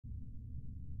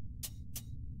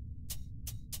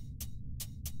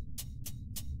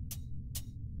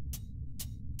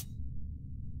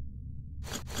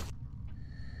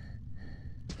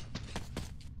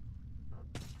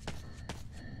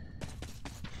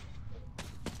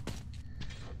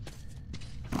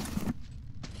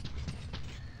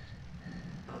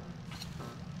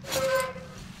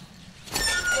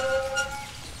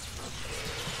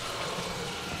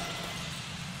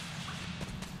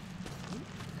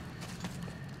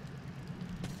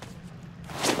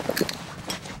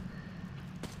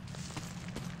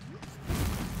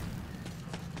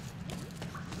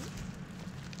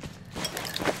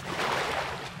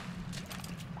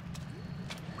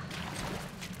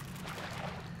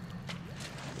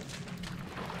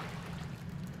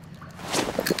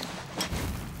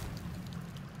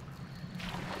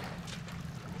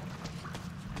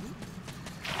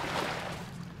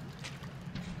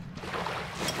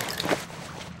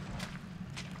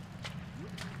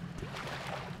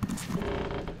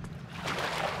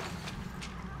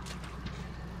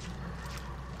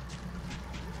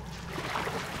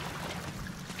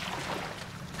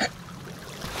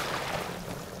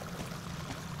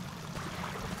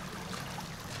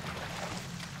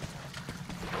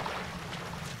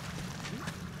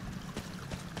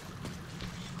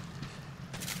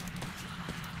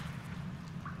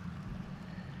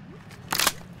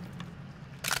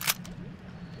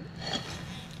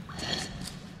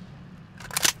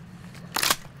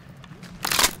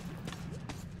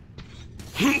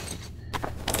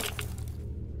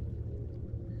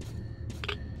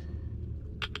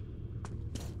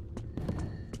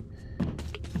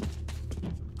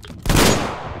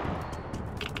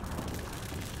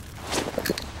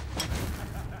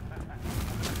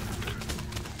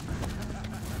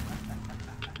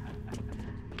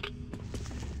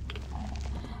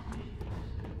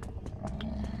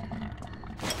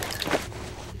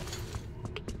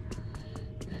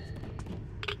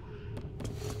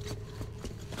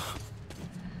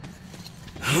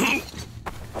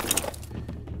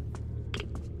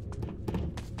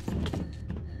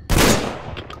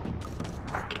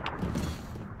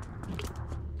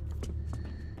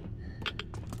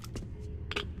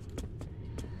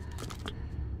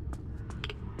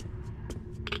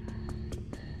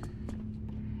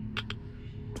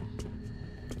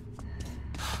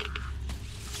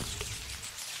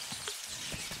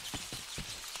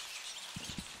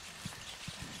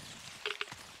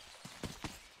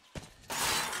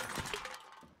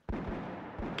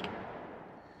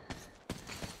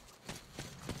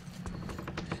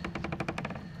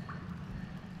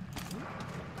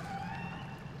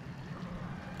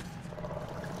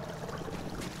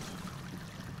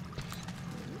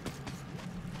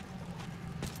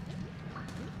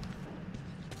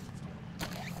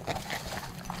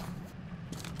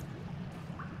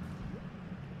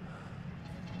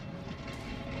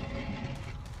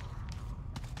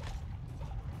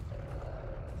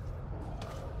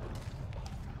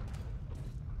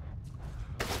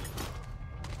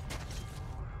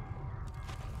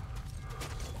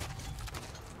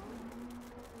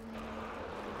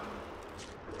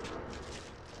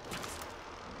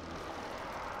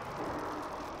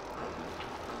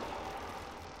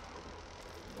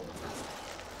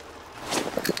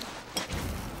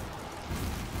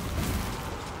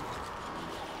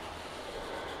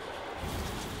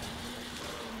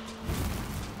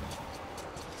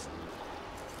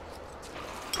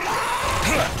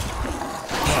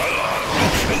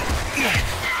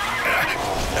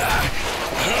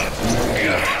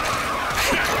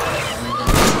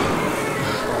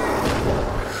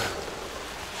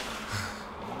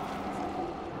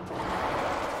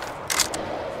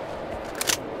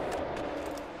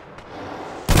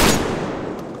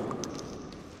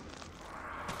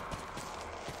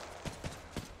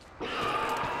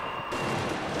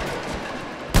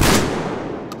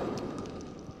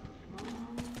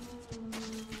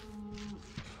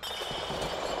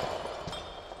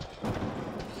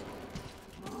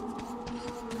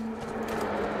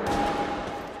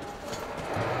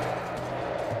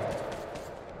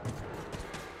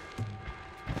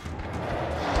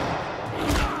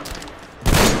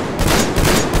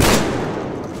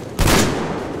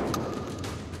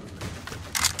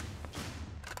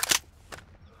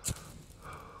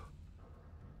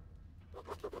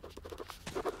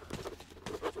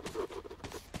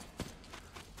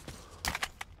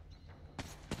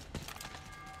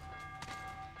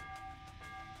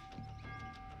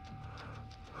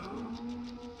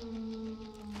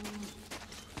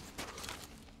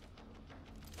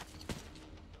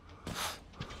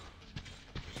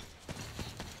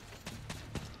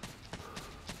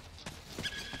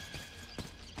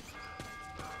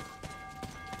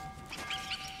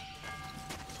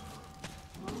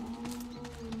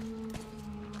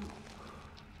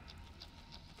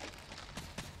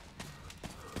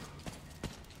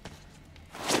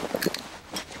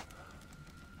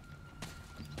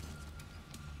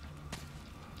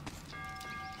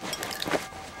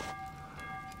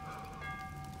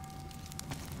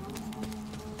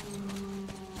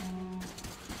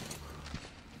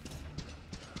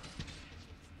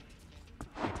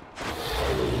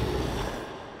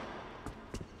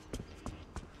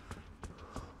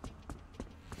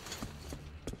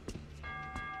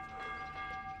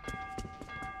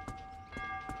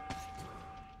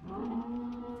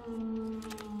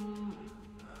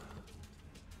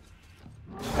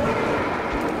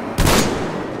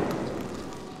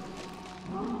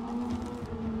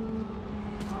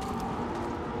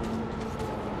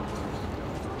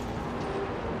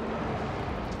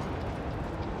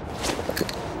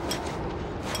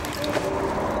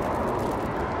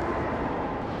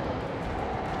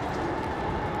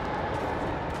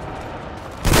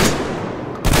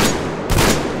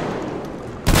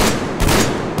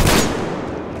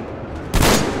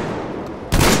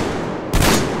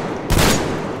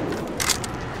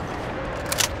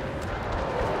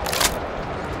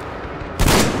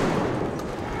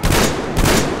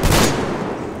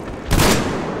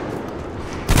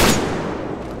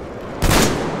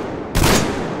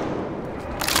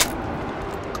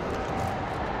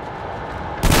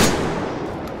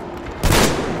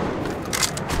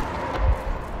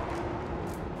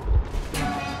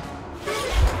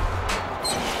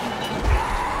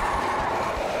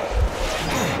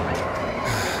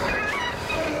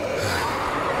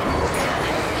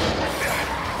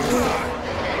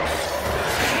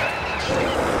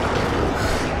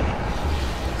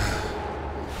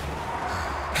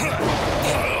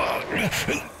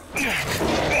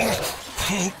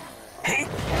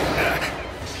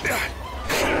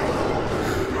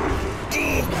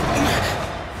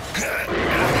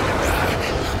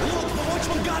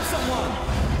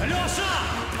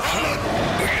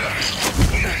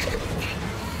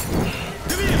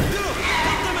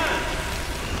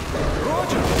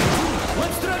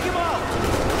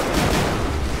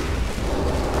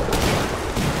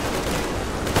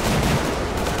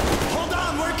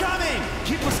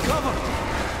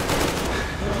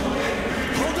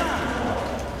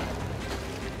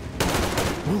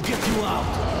out!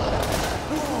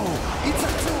 Whoa! It's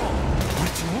Artyom!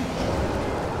 Artyom?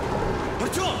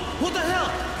 Artyom! What the hell?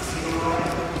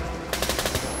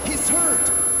 He's hurt!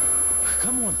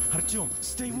 Come on, Artyom,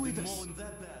 stay with us.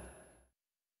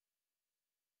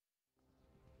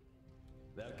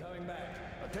 They're coming back.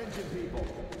 Attention, people.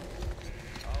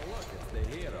 Oh, look, it's the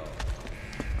hero.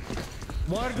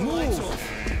 Why are the lights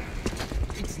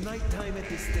off? It's nighttime at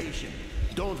the station.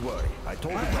 Don't worry. I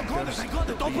told you. I got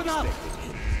it. Open up.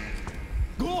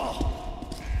 Go.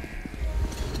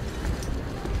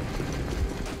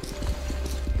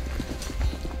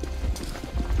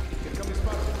 Here come his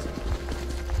Spartans.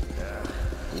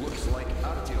 Looks like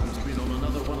Artyom's been on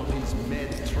another one of his mad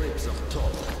trips up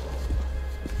top.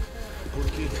 Poor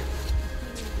kid.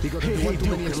 He got into one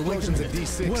too many explosions at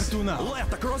D6. Where to now?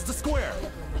 Left, across the square.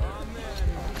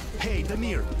 Hey,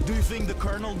 Damir, do you think the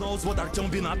Colonel knows what Artyom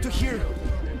been up to here?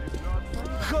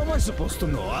 How am I supposed to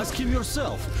know? Ask him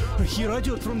yourself. He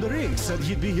radioed from the ring, said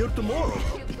he'd be here tomorrow.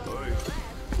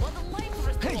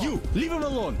 Hey, you! Leave him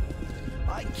alone!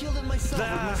 I killed him myself with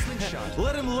my slingshot.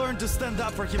 Let him learn to stand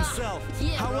up for himself.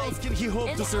 How else can he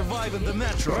hope to survive in the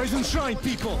metro? Rise and shine,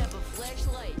 people!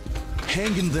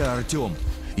 Hang in there, Artyom.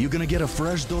 You're gonna get a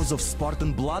fresh dose of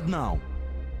Spartan blood now.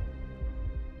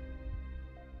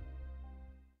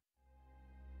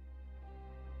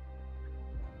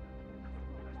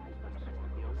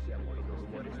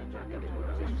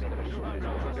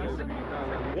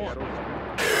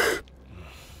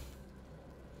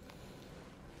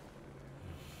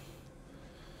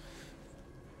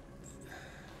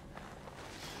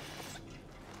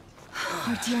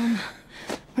 Artyom,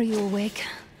 are you awake?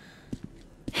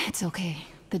 It's okay.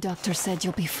 The doctor said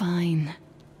you'll be fine.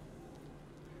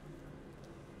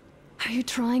 Are you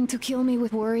trying to kill me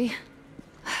with worry?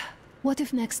 What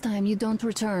if next time you don't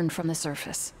return from the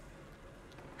surface?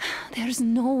 There's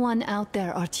no one out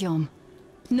there, Artyom.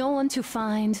 No one to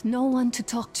find, no one to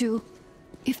talk to.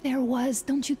 If there was,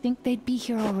 don't you think they'd be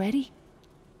here already?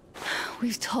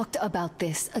 We've talked about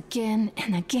this again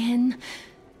and again.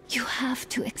 You have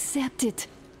to accept it.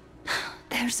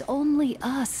 There's only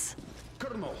us.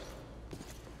 Colonel!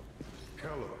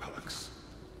 Hello, Alex.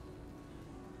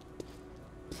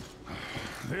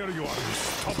 There you are, you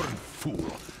stubborn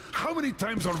fool. How many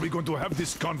times are we going to have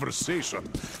this conversation?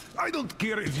 I don't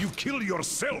care if you kill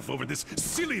yourself over this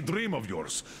silly dream of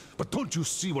yours. But don't you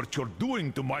see what you're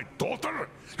doing to my daughter?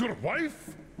 Your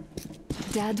wife?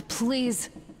 Dad,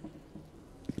 please.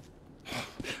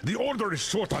 The Order is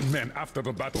short on men after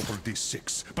the battle for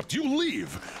D6. But you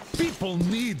leave. People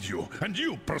need you, and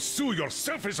you pursue your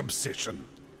selfish obsession.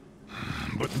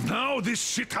 But now this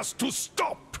shit has to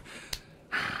stop.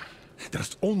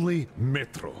 There's only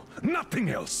Metro, nothing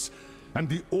else. And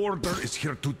the Order is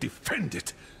here to defend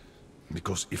it.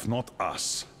 Because if not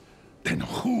us, then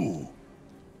who?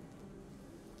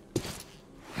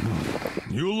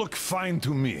 You look fine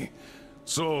to me.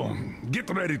 So, get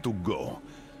ready to go.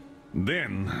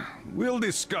 Then, we'll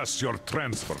discuss your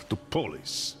transfer to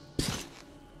Polis.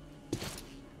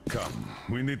 Come,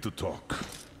 we need to talk.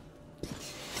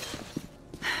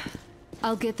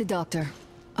 I'll get the doctor.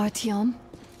 Artyom,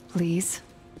 please,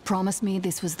 promise me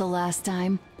this was the last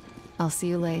time. I'll see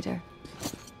you later.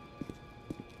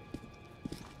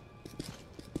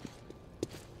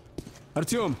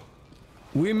 Artyom,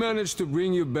 we managed to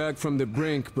bring you back from the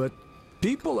brink, but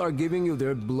people are giving you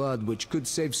their blood, which could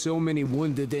save so many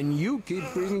wounded, and you keep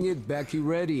bringing it back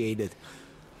irradiated.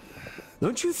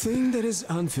 Don't you think that is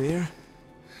unfair?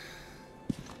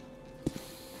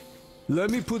 Let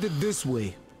me put it this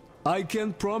way. I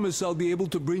can't promise I'll be able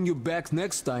to bring you back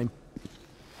next time.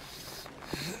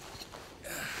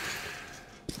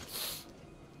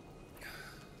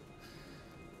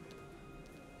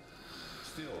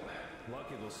 Still,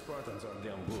 lucky those Spartans are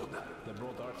damn good. They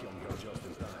brought Artyom here just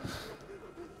in time.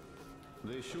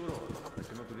 They sure are. I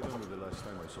cannot remember the last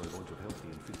time I saw a bunch of healthy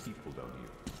and fit people down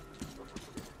here.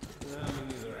 Me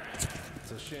neither.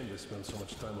 It's a shame they spend so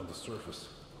much time on the surface.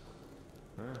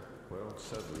 Well,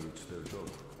 sadly, it's their job.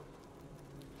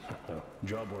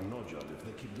 Job or no job, if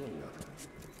they keep doing that.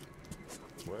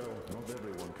 Well, not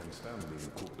everyone can stand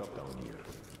being cooped up down here.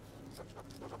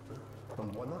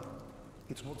 And why not?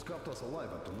 It's what's kept us alive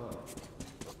up to now.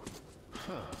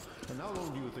 And how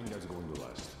long do you think that's going to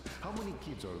last? How many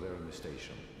kids are there in the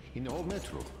station? In the whole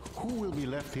metro? Who will be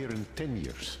left here in 10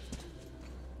 years?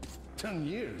 10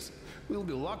 years? We'll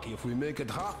be lucky if we make it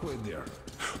halfway there.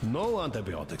 No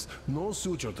antibiotics, no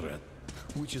suture thread.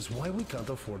 Which is why we can't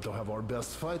afford to have our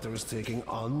best fighters taking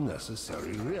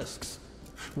unnecessary risks.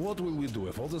 What will we do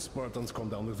if all the Spartans come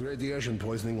down with radiation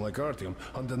poisoning like Artyom,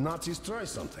 and the Nazis try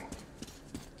something?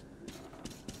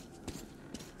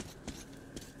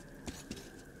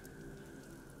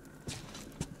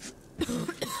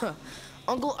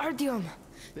 Uncle Artyom,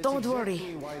 don't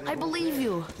worry. I believe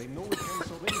you.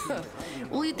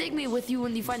 Will you take me with you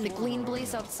when you find the clean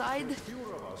place outside?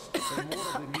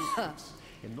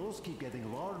 And those keep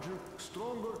getting larger,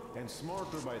 stronger, and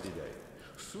smarter by the day.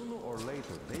 Sooner or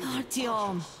later, they will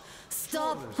Artyom,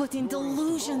 stop putting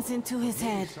delusions into his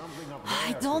head.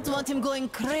 I don't want him going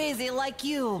crazy like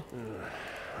you.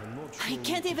 I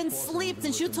can't even sleep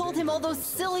since you told him all those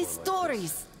silly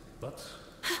stories.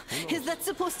 Is that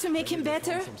supposed to make him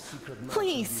better?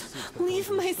 Please,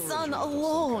 leave my son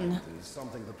alone.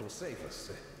 Something that will save us.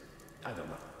 I don't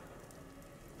know.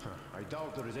 I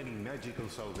doubt there is any magical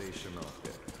salvation out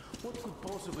there. What could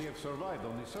possibly have survived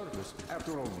on the surface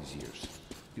after all these years?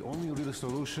 The only real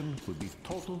solution would be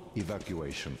total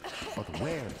evacuation. But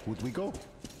where would we go?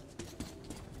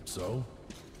 So,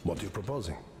 what are you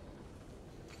proposing?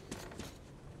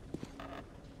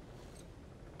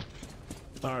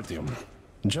 Artyom,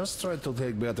 just try to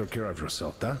take better care of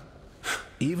yourself, huh?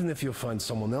 Even if you find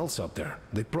someone else out there,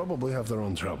 they probably have their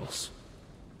own troubles.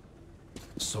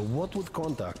 So what would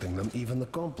contacting them even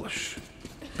accomplish?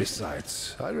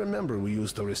 Besides, I remember we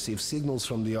used to receive signals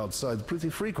from the outside pretty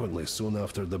frequently soon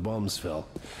after the bombs fell.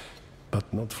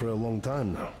 But not for a long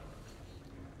time now.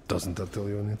 Doesn't that tell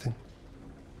you anything?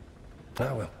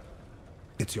 Ah well,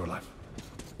 it's your life.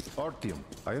 Artyom,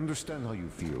 I understand how you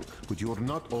feel, but you're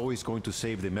not always going to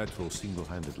save the Metro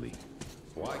single-handedly.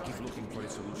 Why keep looking for a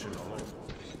solution alone?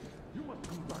 You must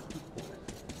come back to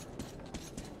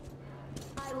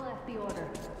I left the order,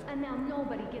 and now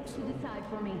nobody gets to decide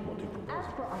for me. As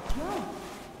for Artyom...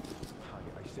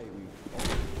 I say we...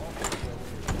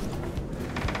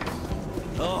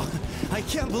 Oh, I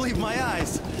can't believe my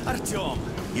eyes! Artyom,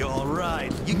 you're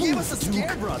alright. You gave us a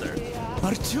scare, brother.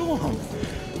 Artyom!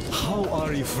 How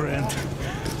are you, friend?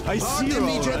 I see you,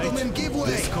 all gentlemen, right. give way!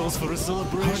 This calls for a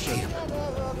celebration.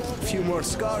 A few more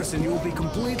scars and you'll be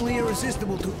completely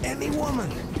irresistible to any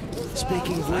woman.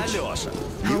 Speaking of which, Alyosha,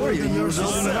 how are you? You're so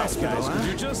nice, guys. Could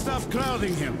you just stop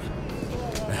crowding him?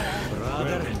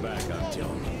 Welcome back,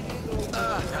 Artyom.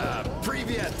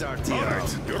 Привет, Artyom. All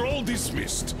right, you're all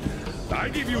dismissed. I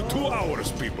give you 2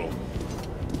 hours, people.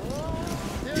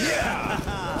 Yeah!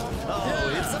 Oh,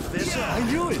 it's official. I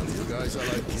knew it. You guys are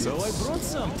like kids. So I brought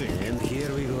something. and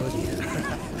here we go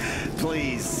again.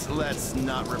 Please, let's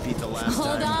not repeat the last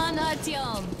Hold time. on,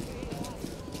 Artyom.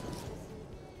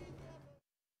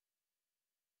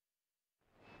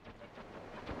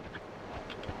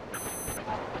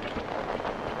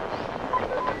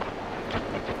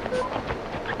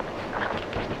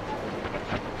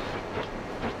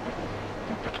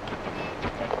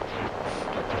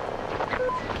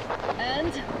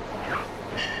 And?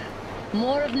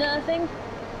 More of nothing?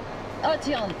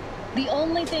 Artyom, the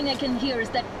only thing I can hear is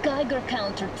that Geiger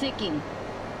counter ticking.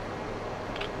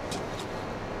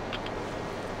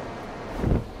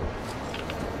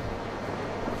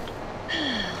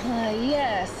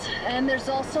 Yes, and there's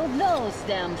also those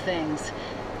damn things.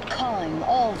 Calling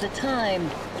all the time.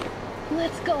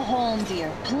 Let's go home,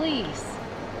 dear, please.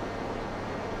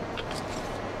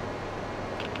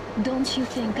 Don't you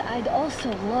think I'd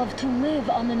also love to live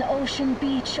on an ocean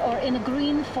beach or in a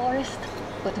green forest?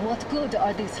 But what good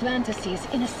are these fantasies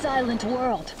in a silent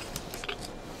world?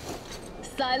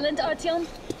 Silent, Artyom?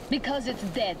 Because it's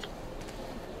dead.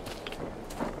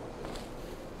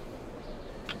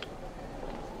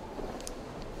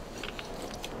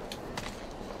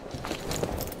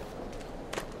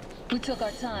 We took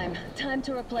our time. Time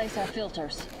to replace our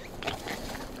filters.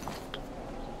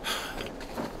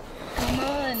 Come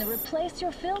on, replace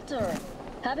your filter.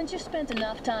 Haven't you spent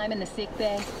enough time in the sick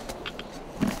bay?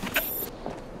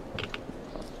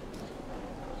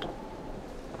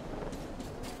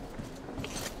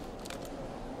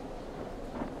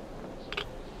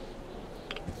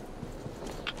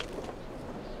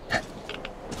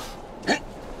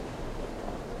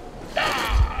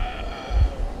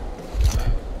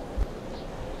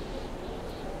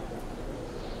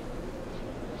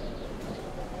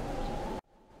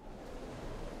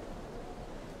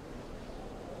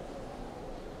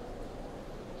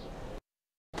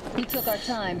 We took our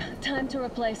time. Time to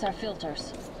replace our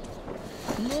filters.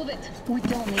 Move it. We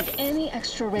don't need any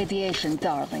extra radiation,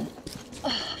 darling.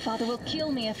 Father will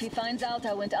kill me if he finds out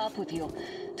I went up with you.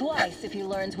 Twice if he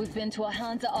learns we've been to a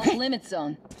Hansa off-limit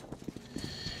zone.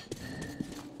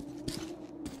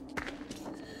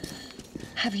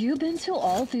 Have you been to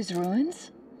all these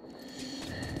ruins?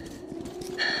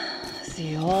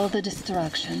 See all the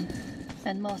destruction.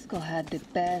 And Moscow had the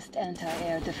best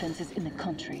anti-air defenses in the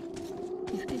country.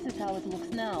 If this is how it looks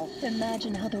now,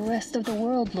 imagine how the rest of the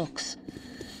world looks.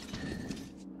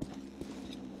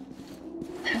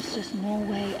 There's There's just no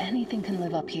way anything can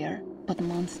live up here but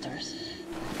monsters.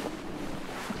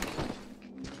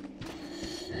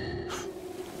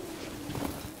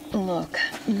 Look,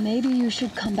 maybe you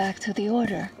should come back to the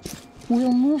Order.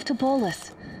 We'll move to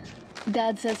Polis.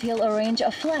 Dad says he'll arrange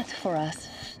a flat for us.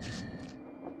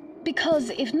 Because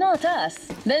if not us,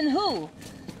 then who?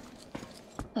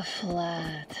 A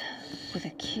flat with a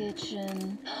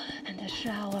kitchen and a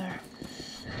shower.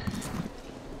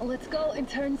 Let's go, it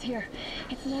turns here.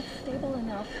 It's not stable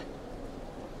enough.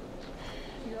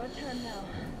 Your turn now.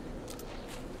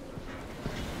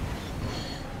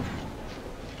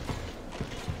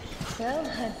 Well,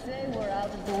 I'd say we're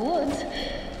out of the woods.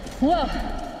 Whoa!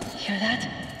 Hear that?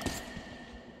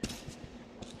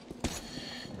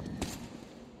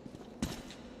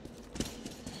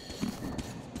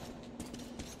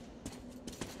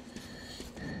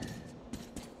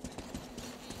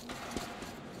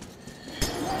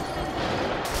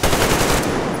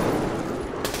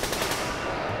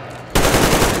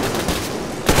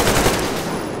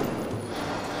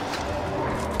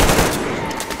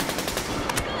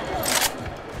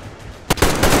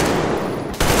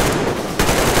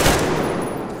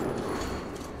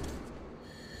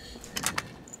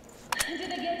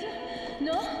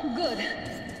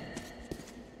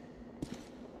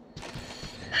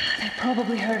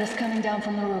 Probably heard us coming down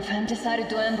from the roof and decided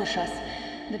to ambush us.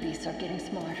 The beasts are getting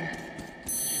smarter.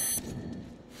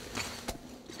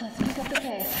 Let's pick up the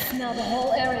pace. Now the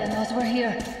whole area knows we're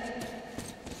here.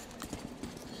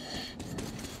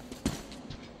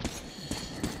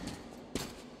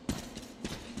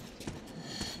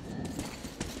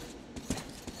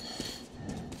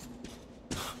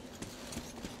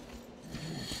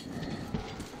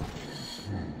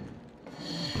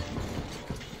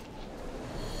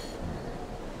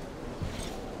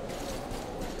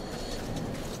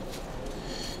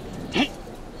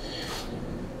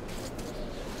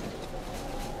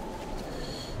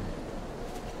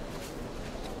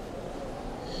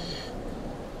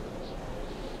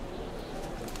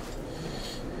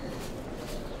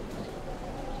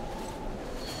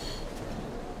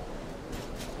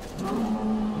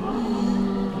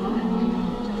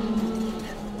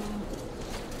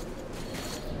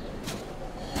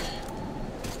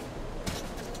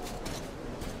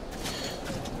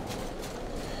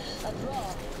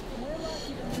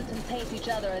 Hate each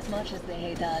other as much as they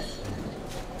hate us.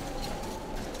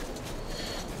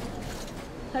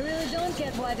 I really don't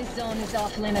get why this zone is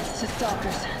off limits to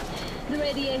stalkers. The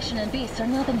radiation and beasts are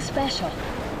nothing special.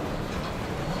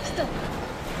 Still,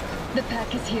 the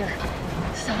pack is here.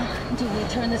 So, do we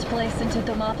turn this place into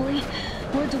Thermopylae,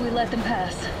 or do we let them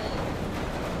pass?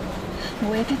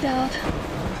 Wait it out.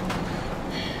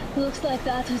 Looks like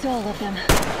that was all of them.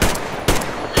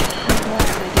 I'm glad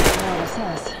they didn't notice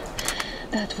us.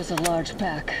 That was a large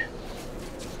pack.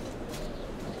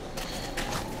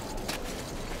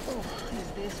 Oh,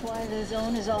 is this why the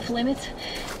zone is off limits?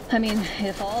 I mean,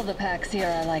 if all the packs here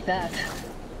are like that.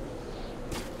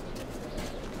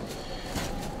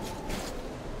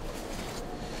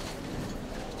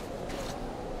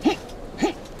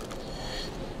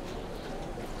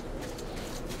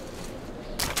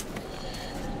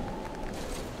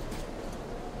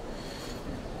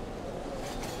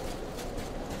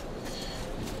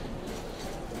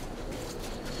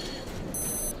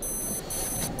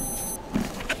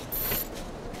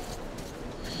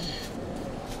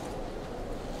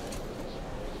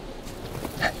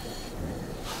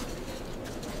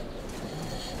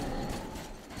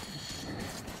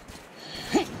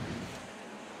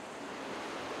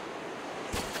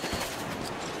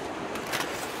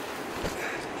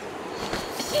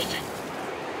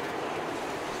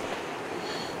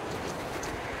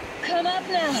 Come up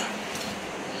now.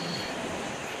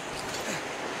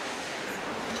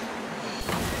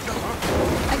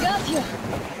 I got you.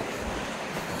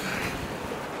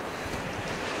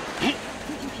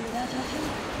 Did you hear that, Artyom?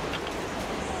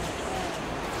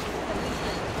 At least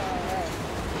it was far away.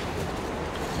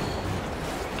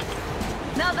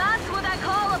 Now that's what I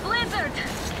call a blizzard.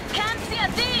 Can't see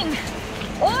a thing.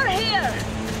 Or hear.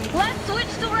 Let's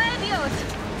switch to radios.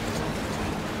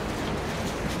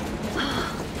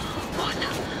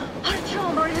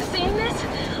 Artyom, are you seeing this?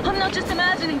 I'm not just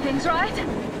imagining things, right?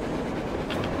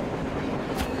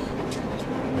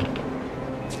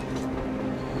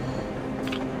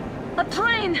 A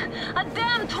train! A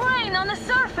damn train on the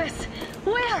surface!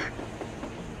 Where?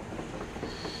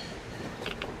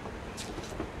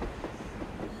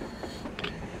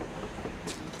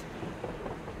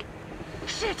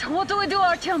 Shit, what do we do,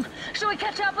 Artyom? Should we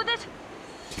catch up with it?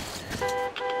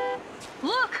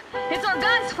 Look! It's our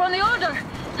guys from the Order!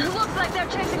 Looks like they're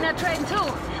chasing that train too.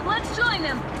 Let's join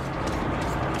them.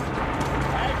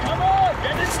 Hey, come on!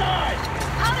 Get inside!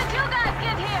 How did you guys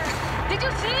get here? Did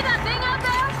you see that thing out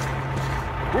there?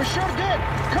 We sure did!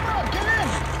 Come on, get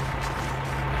in!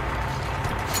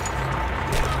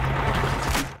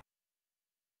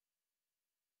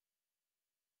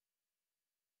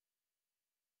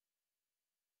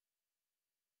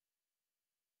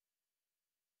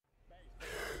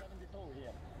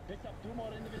 Picked up 2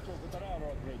 more individuals at the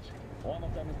railroad bridge. One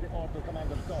of them is the Order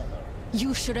Commander's daughter.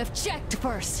 You should have checked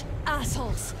first,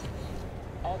 assholes.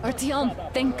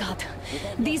 Artyom, thank God.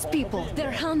 These people,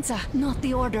 they're Hansa, not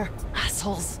the Order.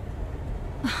 Assholes.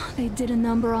 They did a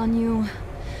number on you.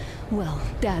 Well,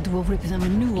 Dad will rip them a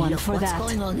new one for that.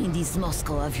 What's going on in this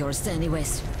Moscow of yours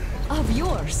anyways? Of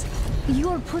yours?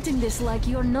 You're putting this like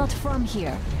you're not from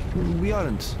here. We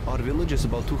aren't. Our village is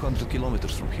about 200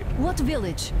 kilometers from here. What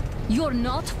village? You're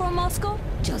not from Moscow?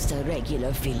 Just a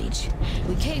regular village.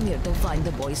 We came here to find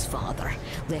the boy's father.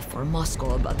 Left for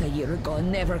Moscow about a year ago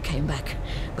and never came back.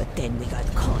 But then we got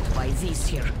caught by these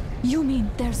here. You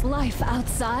mean there's life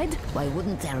outside? Why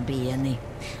wouldn't there be any?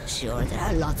 Sure, there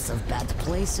are lots of bad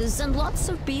places and lots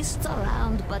of beasts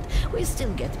around, but we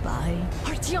still get by.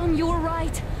 Artyom, you were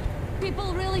right.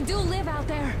 People really do live out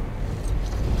there.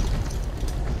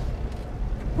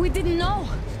 We didn't know.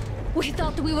 We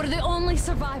thought we were the only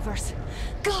survivors.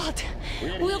 God,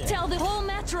 we'll tell the whole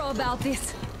metro about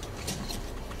this.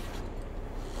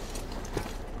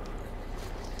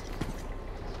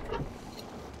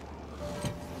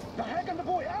 The heck and the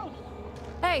boy out!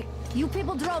 Hey, you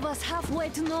people drove us halfway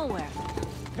to nowhere.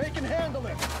 They can handle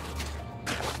it!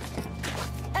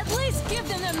 At least give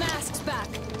them their masks back.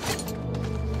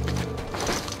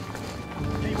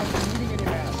 They won't be needing any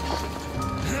masks.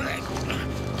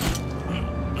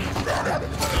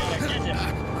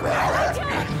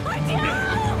 Get him!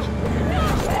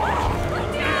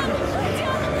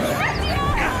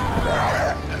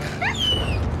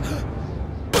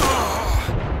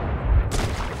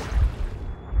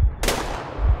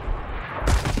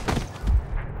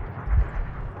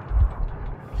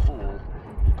 Fool,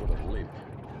 he could have lived.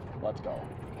 Let's go.